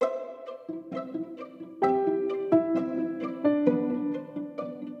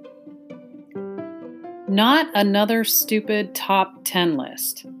Not another stupid top 10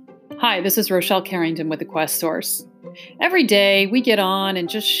 list. Hi, this is Rochelle Carrington with the Quest Source. Every day we get on and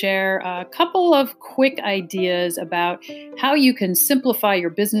just share a couple of quick ideas about how you can simplify your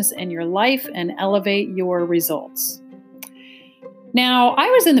business and your life and elevate your results. Now, I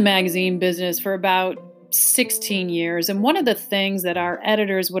was in the magazine business for about 16 years, and one of the things that our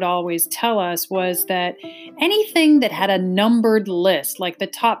editors would always tell us was that anything that had a numbered list, like the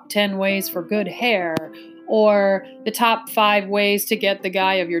top 10 ways for good hair or the top 5 ways to get the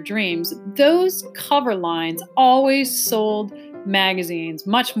guy of your dreams, those cover lines always sold magazines,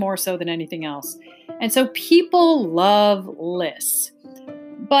 much more so than anything else. And so people love lists.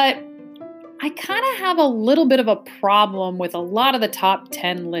 But I kind of have a little bit of a problem with a lot of the top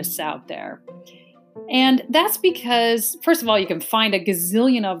 10 lists out there. And that's because, first of all, you can find a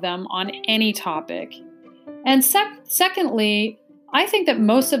gazillion of them on any topic. And secondly, I think that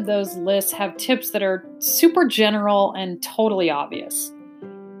most of those lists have tips that are super general and totally obvious.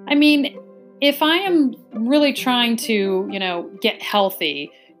 I mean, if I am really trying to, get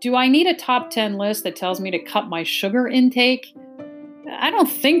healthy, do I need a top 10 list that tells me to cut my sugar intake? I don't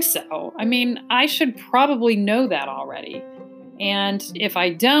think so. I mean, I should probably know that already. And if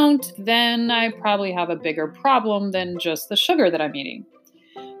I don't, then I probably have a bigger problem than just the sugar that I'm eating.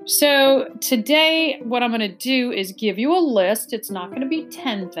 So today, what I'm going to do is give you a list. It's not going to be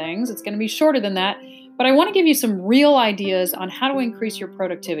 10 things. It's going to be shorter than that. But I want to give you some real ideas on how to increase your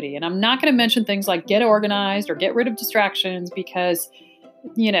productivity. And I'm not going to mention things like get organized or get rid of distractions because,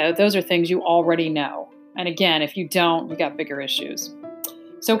 those are things you already know. And again, if you don't, you got bigger issues.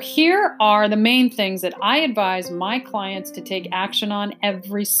 So here are the main things that I advise my clients to take action on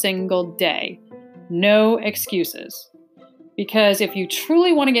every single day. No excuses. Because if you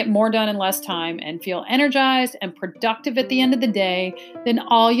truly want to get more done in less time and feel energized and productive at the end of the day, then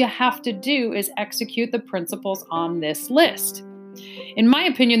all you have to do is execute the principles on this list. In my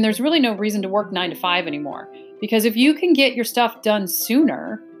opinion, there's really no reason to work 9 to 5 anymore. Because if you can get your stuff done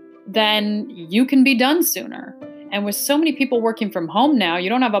sooner, then you can be done sooner. And with so many people working from home now, you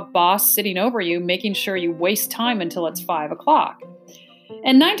don't have a boss sitting over you making sure you waste time until it's 5 o'clock.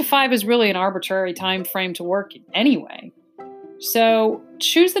 And 9 to 5 is really an arbitrary time frame to work anyway. So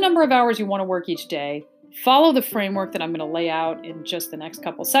choose the number of hours you want to work each day, follow the framework that I'm going to lay out in just the next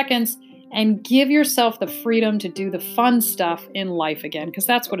couple seconds, and give yourself the freedom to do the fun stuff in life again, because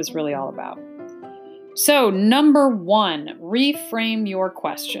that's what it's really all about. So number 1, reframe your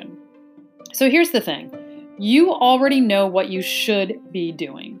question. So here's the thing. You already know what you should be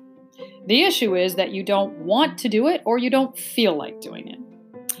doing. The issue is that you don't want to do it or you don't feel like doing it.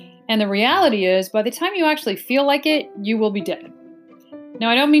 And the reality is, by the time you actually feel like it, you will be dead. Now,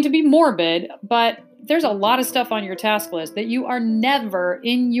 I don't mean to be morbid, but there's a lot of stuff on your task list that you are never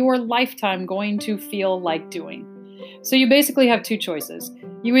in your lifetime going to feel like doing. So you basically have 2 choices.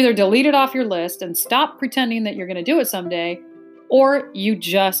 You either delete it off your list and stop pretending that you're going to do it someday, or you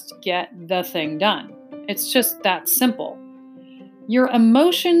just get the thing done. It's just that simple. Your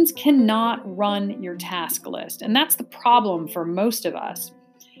emotions cannot run your task list, and that's the problem for most of us.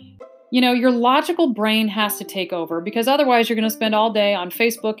 Your logical brain has to take over because otherwise you're going to spend all day on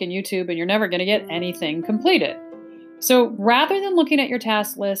Facebook and YouTube and you're never going to get anything completed. So rather than looking at your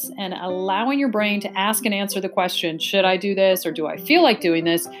task list and allowing your brain to ask and answer the question, should I do this or do I feel like doing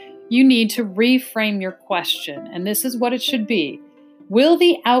this, you need to reframe your question, and this is what it should be. Will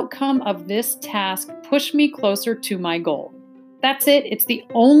the outcome of this task push me closer to my goal? That's it. It's the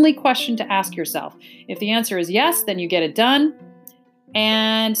only question to ask yourself. If the answer is yes, then you get it done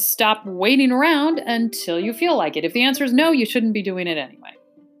and stop waiting around until you feel like it. If the answer is no, you shouldn't be doing it anyway.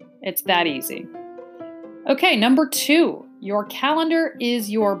 It's that easy. Okay, number 2, your calendar is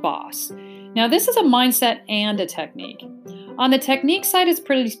your boss. Now, this is a mindset and a technique. On the technique side, it's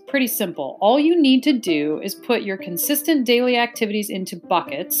pretty simple. All you need to do is put your consistent daily activities into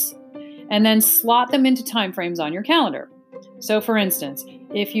buckets and then slot them into timeframes on your calendar. So for instance,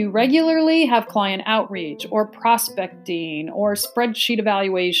 if you regularly have client outreach or prospecting or spreadsheet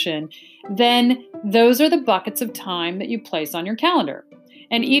evaluation, then those are the buckets of time that you place on your calendar.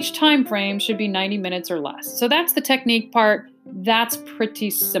 And each time frame should be 90 minutes or less. So that's the technique part. That's pretty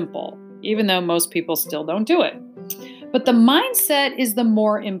simple, even though most people still don't do it. But the mindset is the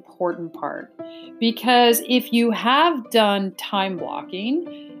more important part, because if you have done time blocking,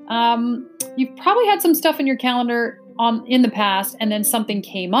 you've probably had some stuff in your calendar in the past, and then something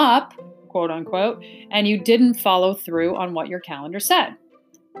came up, quote unquote, and you didn't follow through on what your calendar said.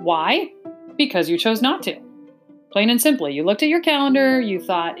 Why? Because you chose not to. Plain and simply, you looked at your calendar, you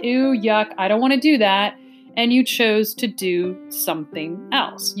thought, ew, yuck, I don't want to do that. and you chose to do something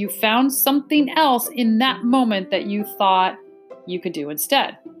else. You found something else in that moment that you thought you could do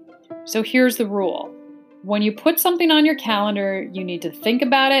instead. So here's the rule. When you put something on your calendar, you need to think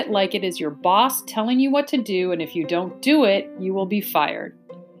about it like it is your boss telling you what to do, and if you don't do it, you will be fired.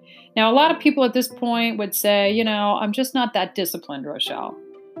 Now, a lot of people at this point would say, I'm just not that disciplined, Rochelle.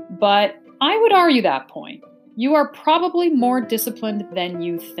 But I would argue that point. You are probably more disciplined than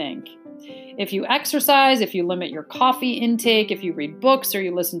you think. If you exercise, if you limit your coffee intake, if you read books or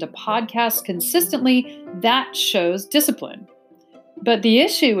you listen to podcasts consistently, that shows discipline. But the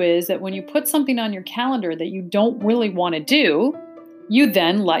issue is that when you put something on your calendar that you don't really want to do, you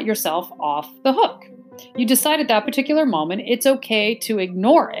then let yourself off the hook. You decide at that particular moment it's okay to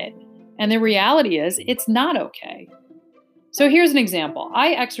ignore it. And the reality is it's not okay. So here's an example.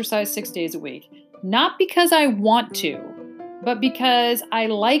 I exercise 6 days a week, not because I want to, but because I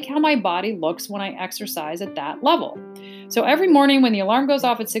like how my body looks when I exercise at that level. So every morning when the alarm goes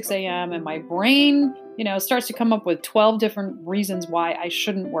off at 6 a.m. and my brain, starts to come up with 12 different reasons why I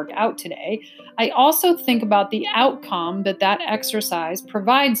shouldn't work out today, I also think about the outcome that exercise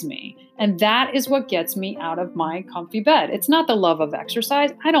provides me. And that is what gets me out of my comfy bed. It's not the love of exercise.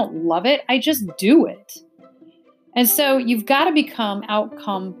 I don't love it. I just do it. And so you've got to become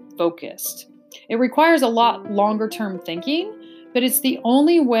outcome focused. It requires a lot longer term thinking, but it's the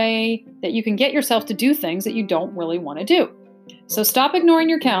only way that you can get yourself to do things that you don't really want to do. So stop ignoring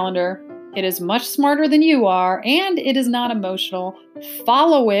your calendar. It is much smarter than you are, and it is not emotional.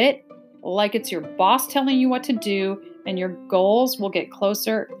 Follow it like it's your boss telling you what to do, and your goals will get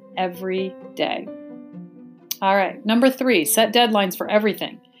closer every day. All right, number 3, set deadlines for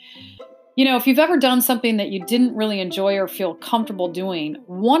everything. If you've ever done something that you didn't really enjoy or feel comfortable doing,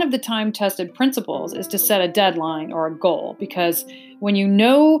 one of the time-tested principles is to set a deadline or a goal, because when you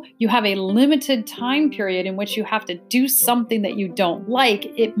know you have a limited time period in which you have to do something that you don't like,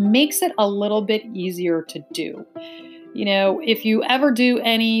 it makes it a little bit easier to do. If you ever do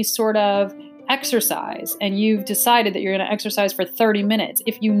any sort of exercise and you've decided that you're going to exercise for 30 minutes,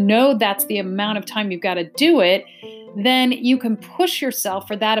 if you know that's the amount of time you've got to do it, then you can push yourself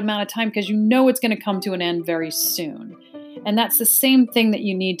for that amount of time because you know it's going to come to an end very soon. And that's the same thing that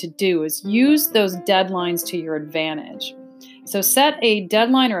you need to do, is use those deadlines to your advantage. So set a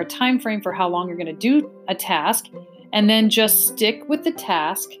deadline or a time frame for how long you're going to do a task, and then just stick with the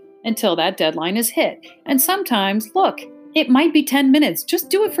task until that deadline is hit. And sometimes, look, it might be 10 minutes. Just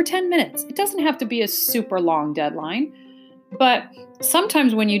do it for 10 minutes. It doesn't have to be a super long deadline. But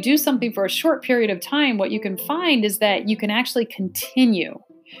sometimes when you do something for a short period of time, what you can find is that you can actually continue.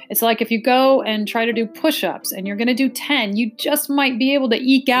 It's like if you go and try to do push-ups and you're going to do 10, you just might be able to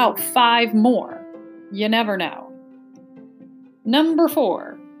eke out 5 more. You never know. Number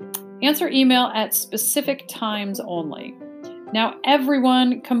 4, answer email at specific times only. Now,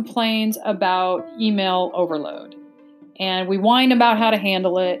 everyone complains about email overload, and we whine about how to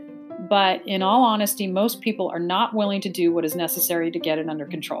handle it. But in all honesty, most people are not willing to do what is necessary to get it under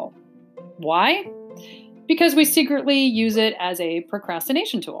control. Why? Because we secretly use it as a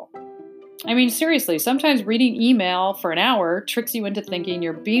procrastination tool. I mean, seriously, sometimes reading email for an hour tricks you into thinking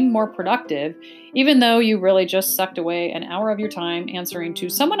you're being more productive, even though you really just sucked away an hour of your time answering to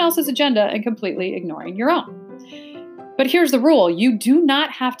someone else's agenda and completely ignoring your own. But here's the rule. You do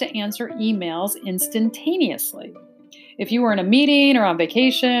not have to answer emails instantaneously. If you were in a meeting or on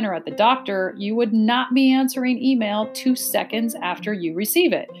vacation or at the doctor, you would not be answering email 2 seconds after you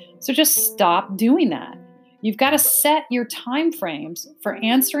receive it. So just stop doing that. You've got to set your time frames for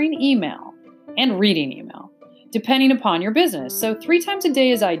answering email and reading email, depending upon your business. So 3 times a day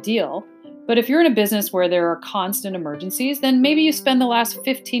is ideal. But if you're in a business where there are constant emergencies, then maybe you spend the last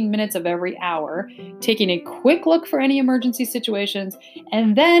 15 minutes of every hour taking a quick look for any emergency situations,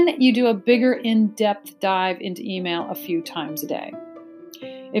 and then you do a bigger in-depth dive into email a few times a day.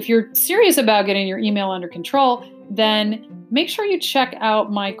 If you're serious about getting your email under control, then make sure you check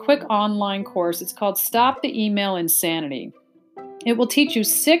out my quick online course. It's called Stop the Email Insanity. It will teach you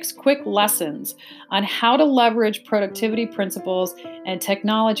 6 quick lessons on how to leverage productivity principles and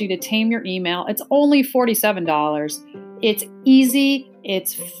technology to tame your email. It's only $47. It's easy,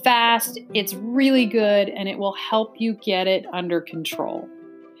 it's fast, it's really good, and it will help you get it under control.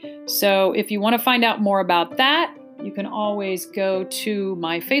 So if you want to find out more about that, you can always go to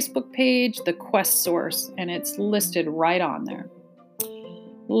my Facebook page, The Quest Source, and it's listed right on there.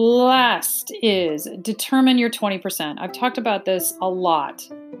 Last is determine your 20%. I've talked about this a lot,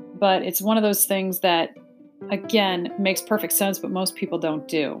 but it's one of those things that, again, makes perfect sense, but most people don't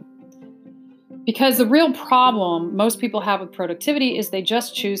do. Because the real problem most people have with productivity is they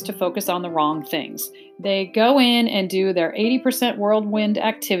just choose to focus on the wrong things. They go in and do their 80% whirlwind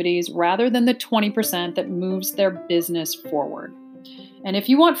activities rather than the 20% that moves their business forward. And if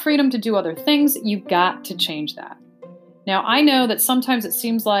you want freedom to do other things, you've got to change that. Now, I know that sometimes it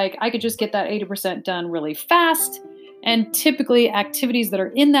seems like I could just get that 80% done really fast, and typically activities that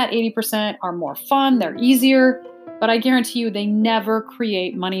are in that 80% are more fun, they're easier, but I guarantee you they never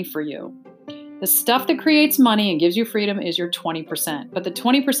create money for you. The stuff that creates money and gives you freedom is your 20%, but the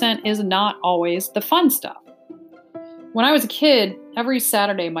 20% is not always the fun stuff. When I was a kid, every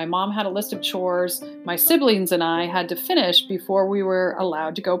Saturday my mom had a list of chores my siblings and I had to finish before we were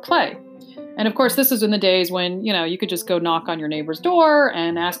allowed to go play. And of course, this is in the days when, you could just go knock on your neighbor's door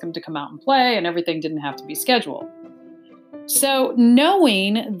and ask them to come out and play, and everything didn't have to be scheduled. So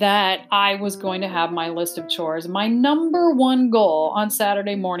knowing that I was going to have my list of chores, my number one goal on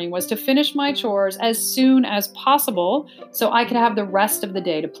Saturday morning was to finish my chores as soon as possible so I could have the rest of the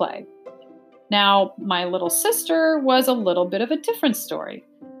day to play. Now, my little sister was a little bit of a different story.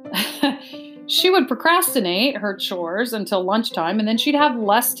 She would procrastinate her chores until lunchtime, and then she'd have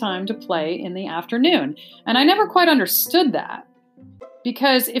less time to play in the afternoon. And I never quite understood that.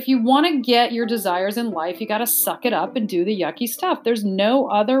 Because if you want to get your desires in life, you got to suck it up and do the yucky stuff. There's no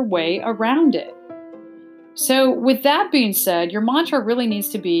other way around it. So with that being said, your mantra really needs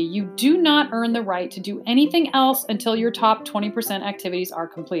to be, you do not earn the right to do anything else until your top 20% activities are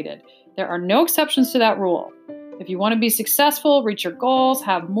completed. There are no exceptions to that rule. If you want to be successful, reach your goals,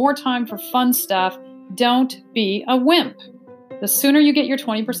 have more time for fun stuff, don't be a wimp. The sooner you get your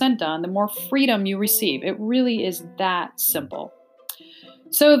 20% done, the more freedom you receive. It really is that simple.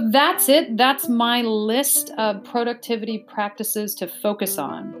 So that's it. That's my list of productivity practices to focus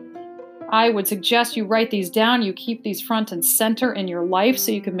on. I would suggest you write these down. You keep these front and center in your life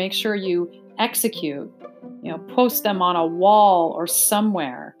so you can make sure you execute. Post them on a wall or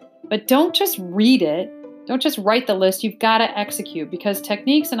somewhere. But don't just read it. Don't just write the list. You've got to execute, because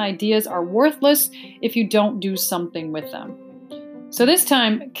techniques and ideas are worthless if you don't do something with them. So this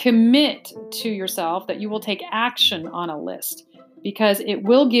time, commit to yourself that you will take action on a list, because it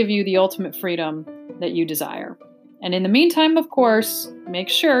will give you the ultimate freedom that you desire. And in the meantime, of course, make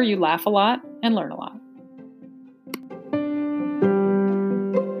sure you laugh a lot and learn a lot.